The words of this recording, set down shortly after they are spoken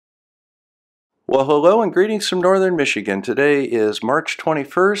Well, hello and greetings from northern Michigan. Today is March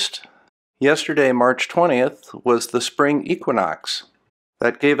 21st. Yesterday, March 20th, was the Spring Equinox.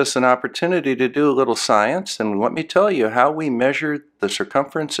 That gave us an opportunity to do a little science, and let me tell you how we measured the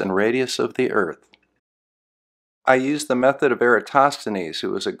circumference and radius of the Earth. I used the method of Eratosthenes,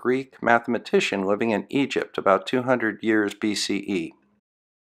 who was a Greek mathematician living in Egypt about 200 years BCE.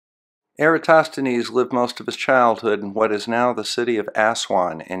 Eratosthenes lived most of his childhood in what is now the city of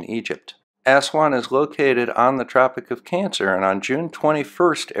Aswan in Egypt. Aswan is located on the Tropic of Cancer, and on June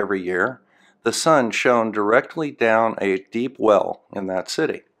 21st every year, the sun shone directly down a deep well in that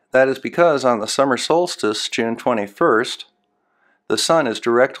city. That is because on the summer solstice, June 21st, the sun is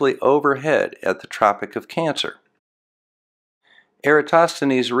directly overhead at the Tropic of Cancer.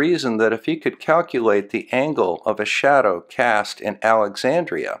 Eratosthenes reasoned that if he could calculate the angle of a shadow cast in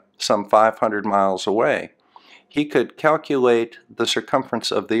Alexandria, some 500 miles away, he could calculate the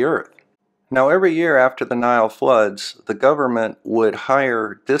circumference of the Earth. Now, every year after the Nile floods, the government would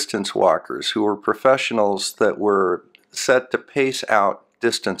hire distance walkers who were professionals that were set to pace out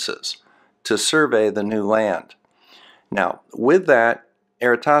distances to survey the new land. Now, with that,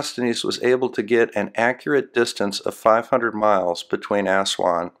 Eratosthenes was able to get an accurate distance of 500 miles between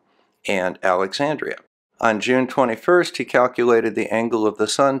Aswan and Alexandria. On June 21st, he calculated the angle of the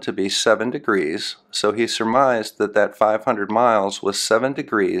sun to be 7 degrees, so he surmised that that 500 miles was 7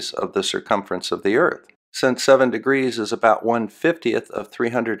 degrees of the circumference of the Earth. Since 7 degrees is about 1/50th of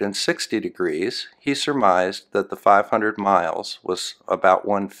 360 degrees, he surmised that the 500 miles was about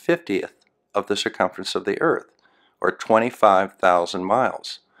 1/50th of the circumference of the Earth, or 25,000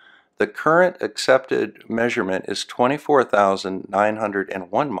 miles. The current accepted measurement is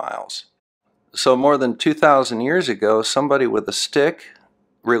 24,901 miles. So more than 2,000 years ago, somebody with a stick,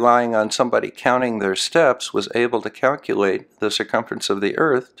 relying on somebody counting their steps, was able to calculate the circumference of the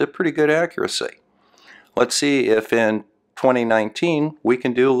Earth to pretty good accuracy. Let's see if in 2019 we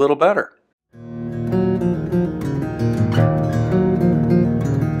can do a little better.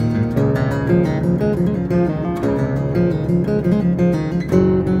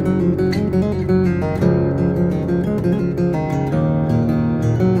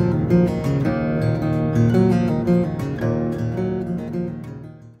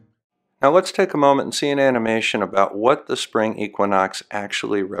 Now let's take a moment and see an animation about what the spring equinox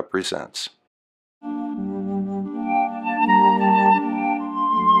actually represents.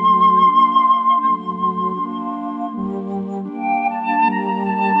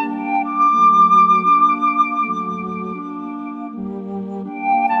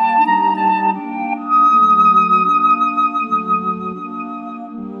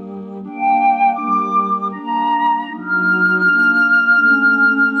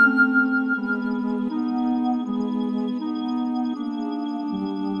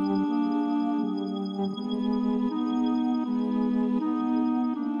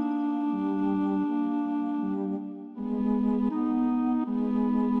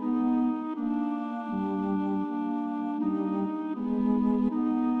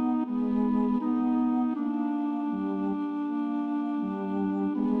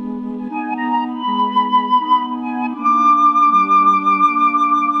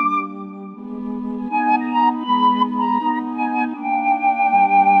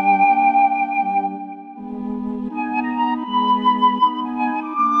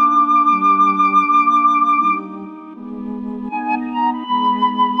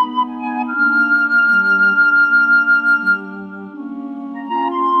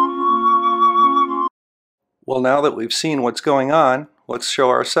 Well, now that we've seen what's going on, let's show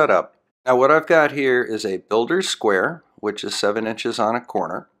our setup. Now what I've got here is a builder's square, which is 7 inches on a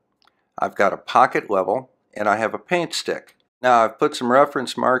corner. I've got a pocket level, and I have a paint stick. Now I've put some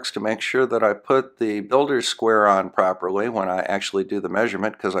reference marks to make sure that I put the builder's square on properly when I actually do the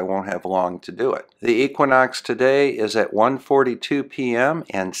measurement, because I won't have long to do it. The equinox today is at 1:42 p.m.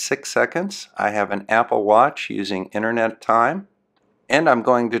 and 6 seconds. I have an Apple Watch using internet time, and I'm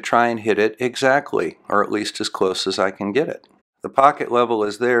going to try and hit it exactly, or at least as close as I can get it. The pocket level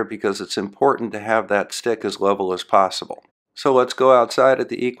is there because it's important to have that stick as level as possible. So let's go outside at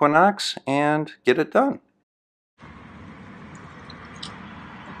the equinox and get it done.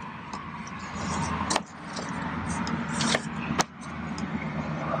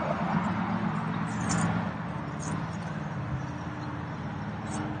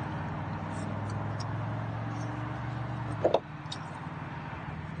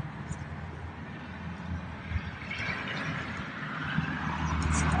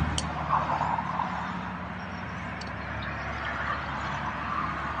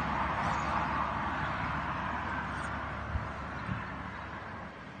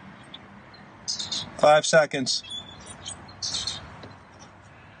 5 seconds.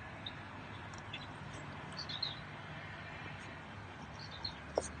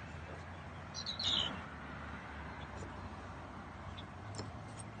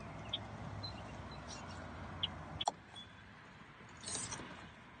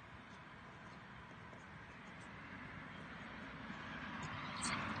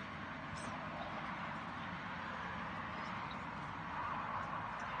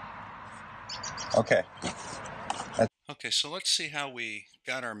 Okay. Okay, so let's see how we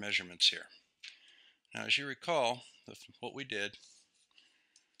got our measurements here. Now, as you recall, what we did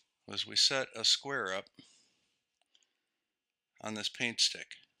was we set a square up on this paint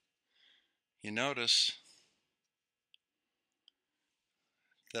stick. You notice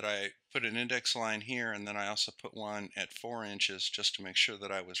that I put an index line here, and then I also put one at 4 inches just to make sure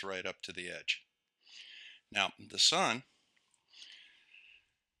that I was right up to the edge. Now, the sun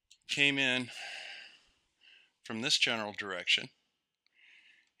came in from this general direction,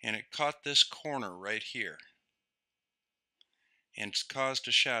 and it caught this corner right here, and it's caused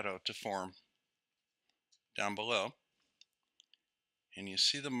a shadow to form down below. And you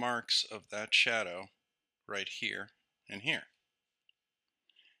see the marks of that shadow right here and here.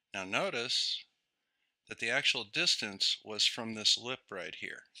 Now notice that the actual distance was from this lip right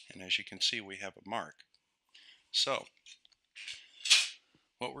here, and as you can see, we have a mark. So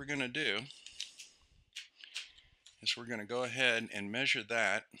what we're going to do is we're going to go ahead and measure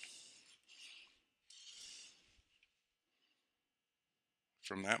that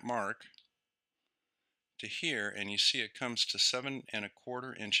from that mark to here, and you see it comes to 7¼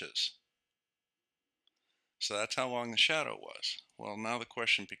 inches. So that's how long the shadow was. Well, now the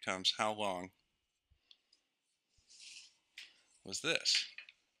question becomes, how long was this?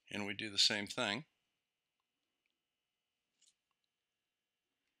 And we do the same thing.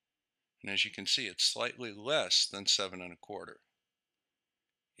 And as you can see, it's slightly less than 7¼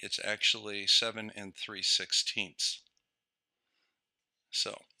 It's actually 7 3/16.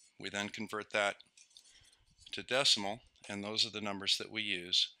 So we then convert that to decimal, and those are the numbers that we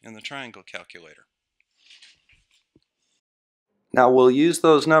use in the triangle calculator. Now we'll use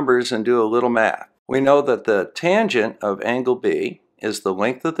those numbers and do a little math. We know that the tangent of angle B is the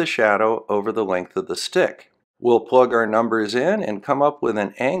length of the shadow over the length of the stick. We'll plug our numbers in and come up with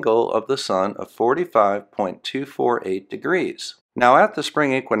an angle of the sun of 45.248 degrees. Now at the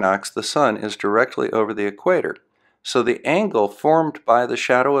spring equinox, the sun is directly over the equator, so the angle formed by the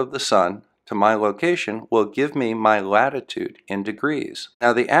shadow of the sun to my location will give me my latitude in degrees.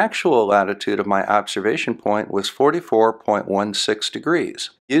 Now the actual latitude of my observation point was 44.16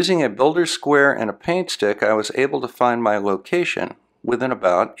 degrees. Using a builder's square and a paint stick, I was able to find my location within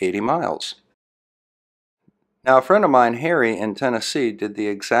about 80 miles. Now a friend of mine, Harry, in Tennessee, did the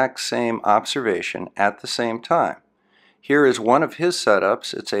exact same observation at the same time. Here is one of his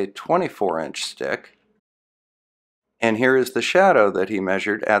setups. It's a 24-inch stick. And here is the shadow that he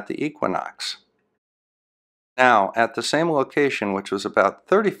measured at the equinox. Now, at the same location, which was about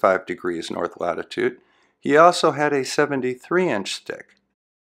 35 degrees north latitude, he also had a 73-inch stick.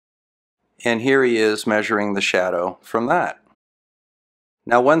 And here he is measuring the shadow from that.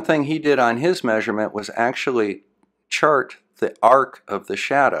 Now, one thing he did on his measurement was actually chart the arc of the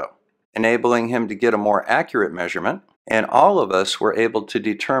shadow, enabling him to get a more accurate measurement, and all of us were able to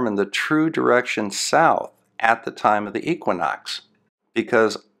determine the true direction south at the time of the equinox,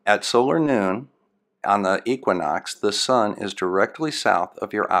 because at solar noon on the equinox, the sun is directly south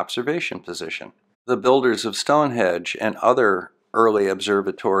of your observation position. The builders of Stonehenge and other early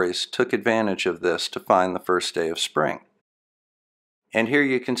observatories took advantage of this to find the first day of spring. And here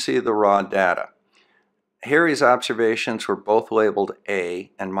you can see the raw data. Harry's observations were both labeled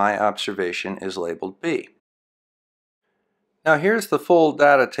A, and my observation is labeled B. Now here's the full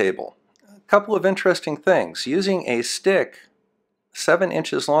data table. A couple of interesting things. Using a stick 7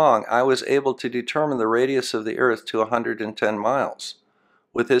 inches long, I was able to determine the radius of the Earth to 110 miles.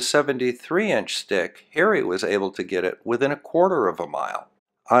 With his 73-inch stick, Harry was able to get it within 1/4 of a mile.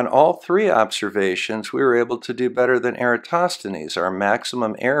 On all 3 observations, we were able to do better than Eratosthenes. Our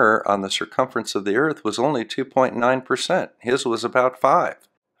maximum error on the circumference of the Earth was only 2.9%. His was about 5.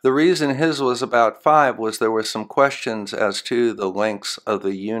 The reason his was about 5 was there were some questions as to the lengths of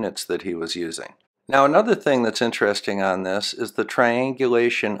the units that he was using. Now another thing that's interesting on this is the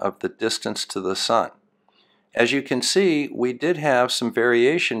triangulation of the distance to the sun. As you can see, we did have some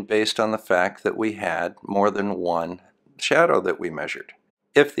variation based on the fact that we had more than one shadow that we measured.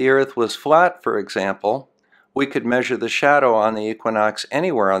 If the Earth was flat, for example, we could measure the shadow on the equinox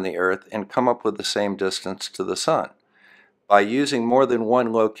anywhere on the Earth and come up with the same distance to the sun. By using more than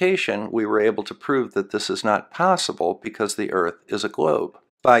one location, we were able to prove that this is not possible because the Earth is a globe.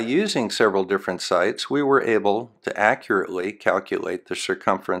 By using several different sites, we were able to accurately calculate the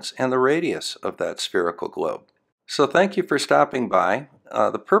circumference and the radius of that spherical globe. So thank you for stopping by.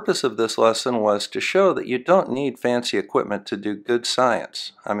 The purpose of this lesson was to show that you don't need fancy equipment to do good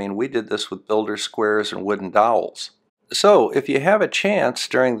science. I mean, we did this with builder squares and wooden dowels. So if you have a chance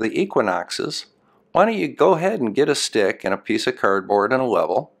during the equinoxes, why don't you go ahead and get a stick and a piece of cardboard and a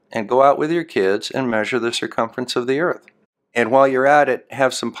level and go out with your kids and measure the circumference of the Earth. And while you're at it,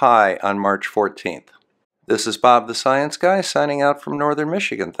 have some pie on March 14th. This is Bob the Science Guy signing out from Northern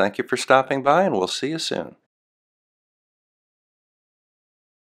Michigan. Thank you for stopping by, and we'll see you soon.